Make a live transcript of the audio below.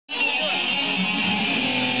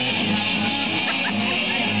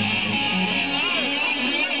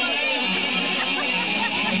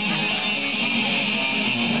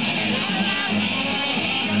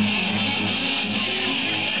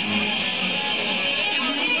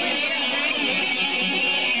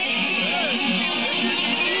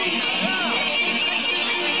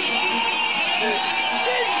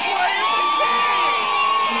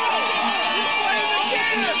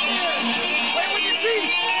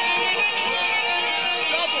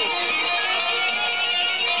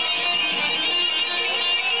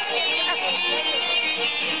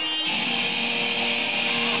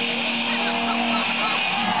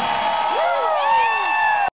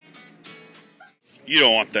You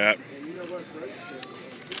don't want that.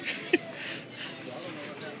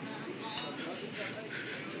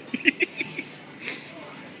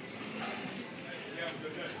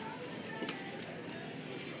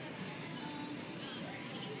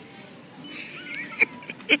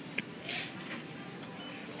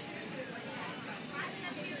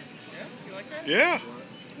 Yeah.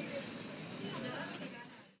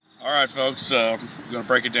 All right, folks, I'm going to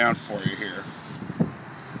break it down for you here.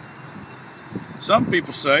 Some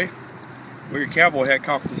people say, wear your cowboy hat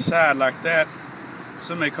cocked to the side like that,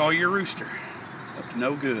 some may call you a rooster. Up to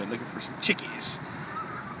no good, looking for some chickies.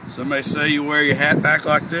 Some may say you wear your hat back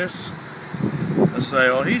like this. They'll say,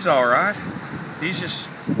 well, he's all right. He's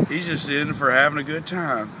just in for having a good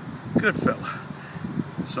time. Good fella.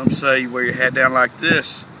 Some say you wear your hat down like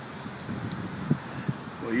this.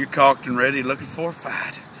 Well, you're cocked and ready, looking for a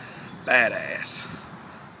fight. Badass.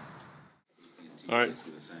 All right.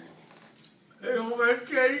 Hey, old man,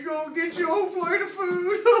 cat, you gonna get your own plate of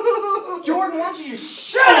food? Jordan, why don't you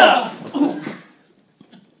just shut up?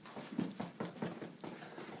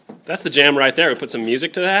 That's the jam right there. We put some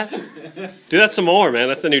music to that. Do that some more, man.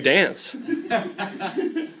 That's the new dance.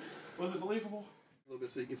 Was it believable? A little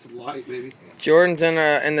bit so you get some light, maybe. Jordan's in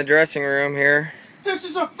the dressing room here. This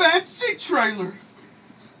is a fancy trailer.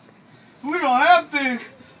 We don't have big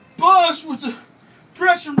bus with a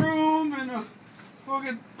dressing room and a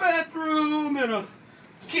fucking bedroom and a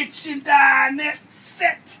kitchen dinette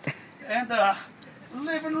set and a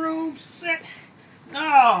living room set.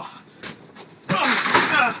 No.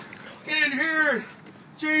 Get in here,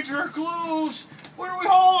 change our clothes. Where do we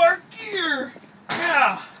haul our gear?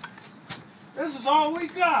 Yeah. This is all we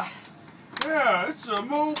got. Yeah, it's a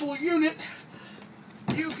mobile unit.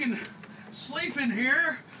 You can sleep in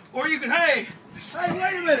here, or you can, hey, wait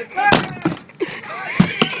a minute. God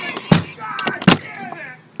damn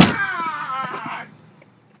it. God.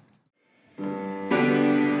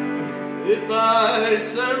 If I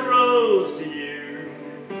sent a rose to you,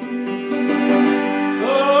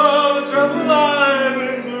 oh, trouble I've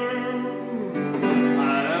been through, I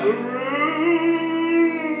have a room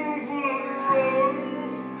full of roses.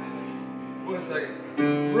 Wait a second.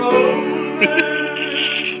 Roses.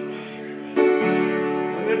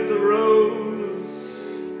 And if the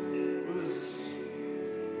rose was,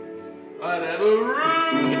 I'd have a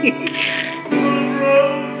room full of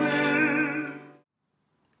roses.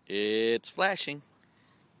 It's flashing.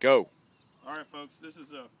 Go. All right, folks, this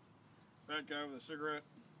is a bad guy with a cigarette.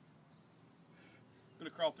 I'm gonna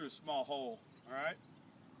crawl through a small hole, all right?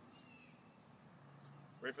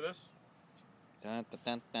 Ready for this? It's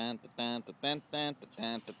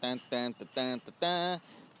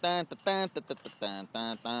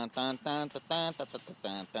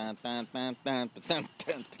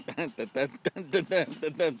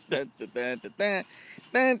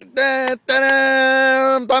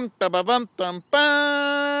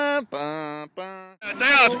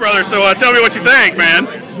Alice Brothers, so tell me what you think, man.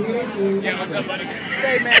 Yeah, what's up, buddy?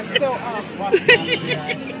 Say, man, so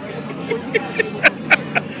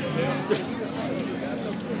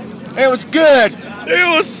It was good. It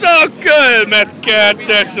was so good. Met the cat,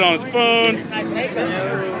 texted on his phone.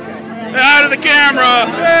 Out of the camera.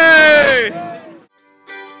 Hey!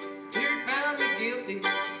 You're found guilty.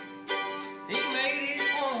 He made his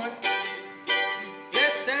point.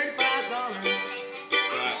 Said $35.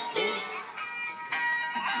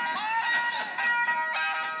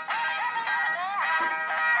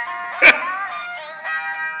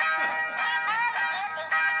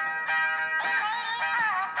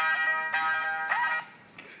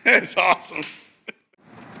 It's awesome.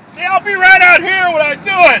 See, I'll be right out here when I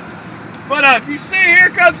do it. But if you see, here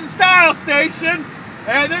comes the style station,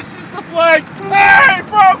 and this is the plate. Hey,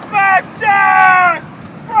 Brokeback Jack!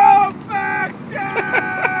 Brokeback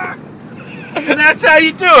Jack! And that's how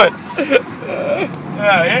you do it.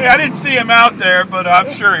 I didn't see him out there, but I'm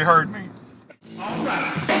sure he heard me. All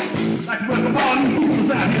right. Like to put the ball in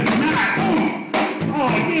the out here tonight. Oh,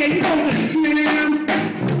 yeah, you know this, man.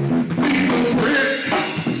 See the brick.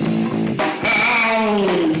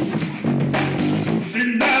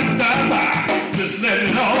 Just let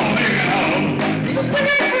it all hang out.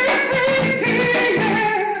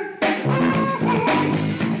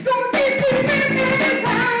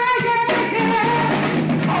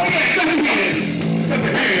 Oh yeah, clap your hands, clap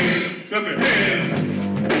your hands, clap your hands.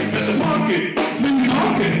 It's a monkey,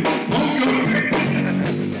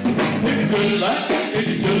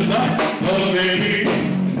 it's just like a baby.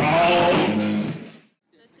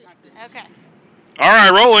 Okay. All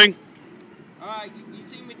right, rolling. Alright, you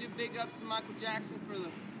see me do big ups to Michael Jackson for the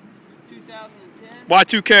 2010?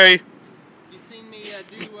 Y2K. You seen me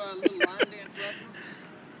do little line dance lessons?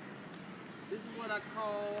 what I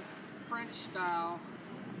call French style.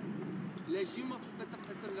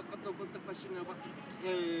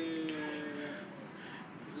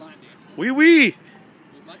 Wee wee.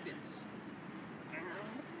 Like this.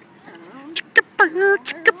 Chicka bow,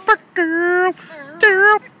 chicka bow, girl.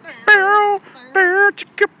 Bow, bow,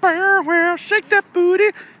 chicka bow, well, shake that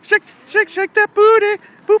booty, shake, shake, shake that booty.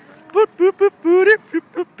 Boop, boop, boop, boop, booty, boop,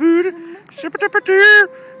 boop, booty. Ship-a-dip-a-dee.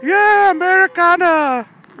 Yeah, Americana.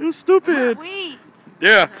 You stupid. Wait.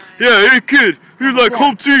 Yeah, yeah, hey kid, you like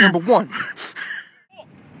home team. Number one.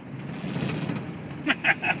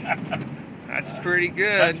 That's pretty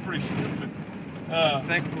good. That's pretty stupid. I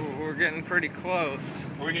think we're getting pretty close.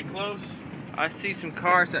 Are we getting close? I see some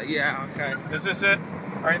cars that, yeah, okay. Is this it?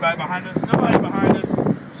 Anybody behind us? Nobody behind us.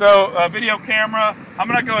 So, video camera. I'm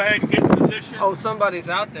gonna go ahead and get in position. Oh, somebody's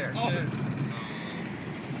out there, Oh. too.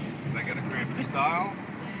 I gotta grab your style.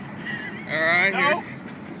 All right, No. here.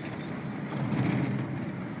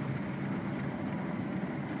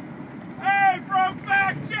 Hey,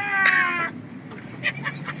 Brokeback Jack!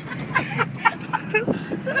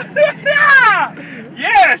 Yeah!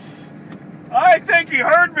 Yes! I think he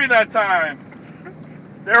heard me that time.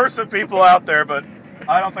 There were some people out there, but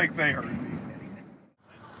I don't think they heard me.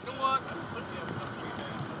 You know what?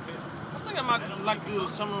 I think I might like to do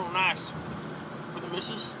something real nice for the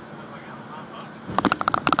missus.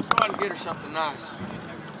 Try and get her something nice.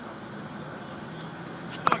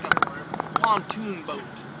 Like a pontoon boat.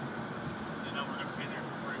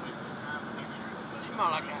 She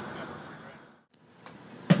might like that.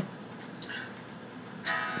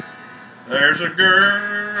 There's a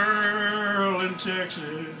girl in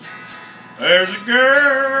Texas. There's a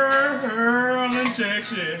girl in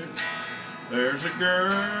Texas. There's a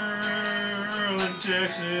girl in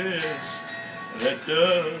Texas that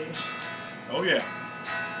does. Oh yeah.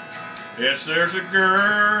 Yes, there's a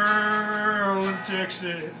girl in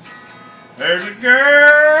Texas. There's a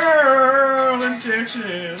girl in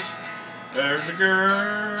Texas. There's a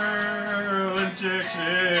girl in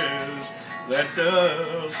Texas that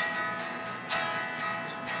does.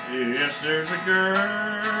 Yes, there's a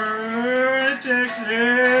girl in Texas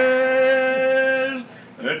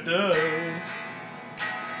that does.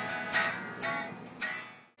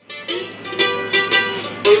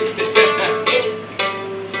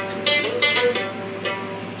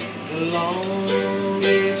 The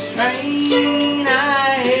longest train I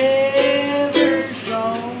ever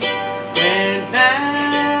saw went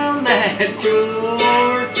down that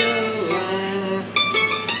Georgia line.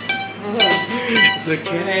 The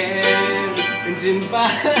cabins in by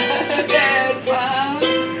at 5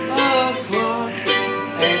 o'clock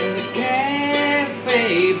and the cafe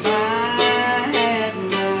by at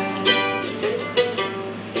 9.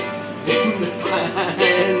 In the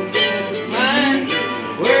pines at the mine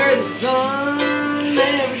where the sun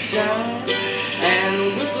never shines and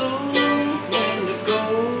whistles when the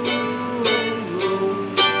gold rolls.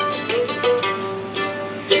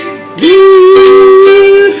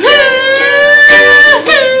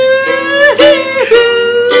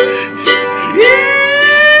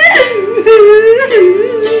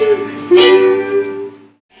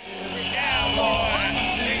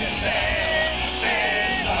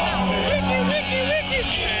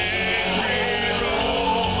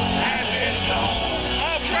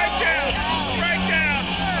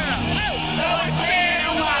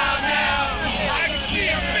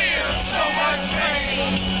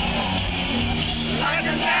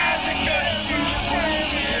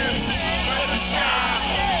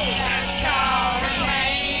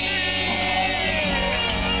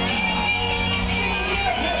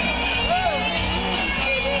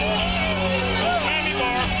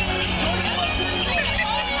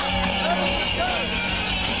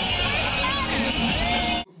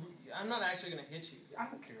 I'm not actually gonna hit you. I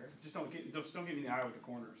don't care. Just don't get me in the eye with the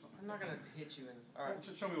corner or something. I'm not gonna hit you in. All right.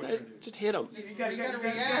 Just show me what you're gonna do. Just hit him. You gotta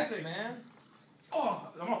react, man. Oh,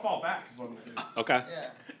 I'm gonna fall back. Is what I'm gonna do. Okay. Yeah.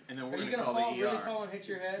 And then Are we're you gonna gonna call fall, the really ER. fall and hit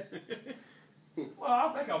your head? Well,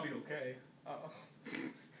 I think I'll be okay. Uh-oh.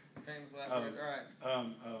 Famous last word. All right.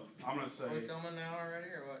 I'm gonna say. Are we filming now already,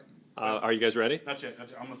 or what? Are you guys ready? Not yet.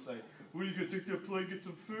 I'm gonna say. Well, you gonna take that plate, get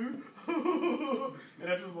some food, and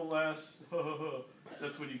after the last,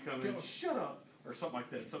 that's when you come in. Shut up, or something like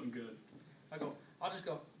that. Something good. I'll just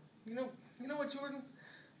go. You know what, Jordan?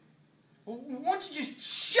 Well, why don't you just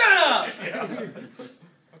shut up? Yeah.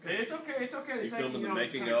 Okay, it's okay. It's okay. You It's filming the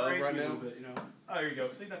making kinda of crazy right a now? little bit, Oh, here you go.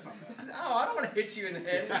 See, that's not bad. No, I don't want to hit you in the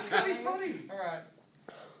head. It's gonna be funny. All right.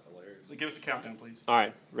 So give us a countdown, please. All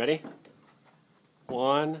right. Ready?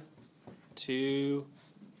 1, 2,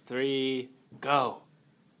 3, go.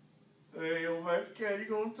 Hey, go back to Cat. You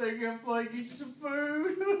gonna take that plate, get you some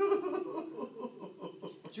food?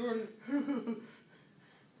 Jordan,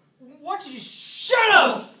 why don't you just shut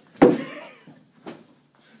up?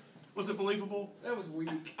 Was it believable? That was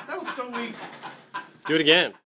weak. That was so weak. Do it again.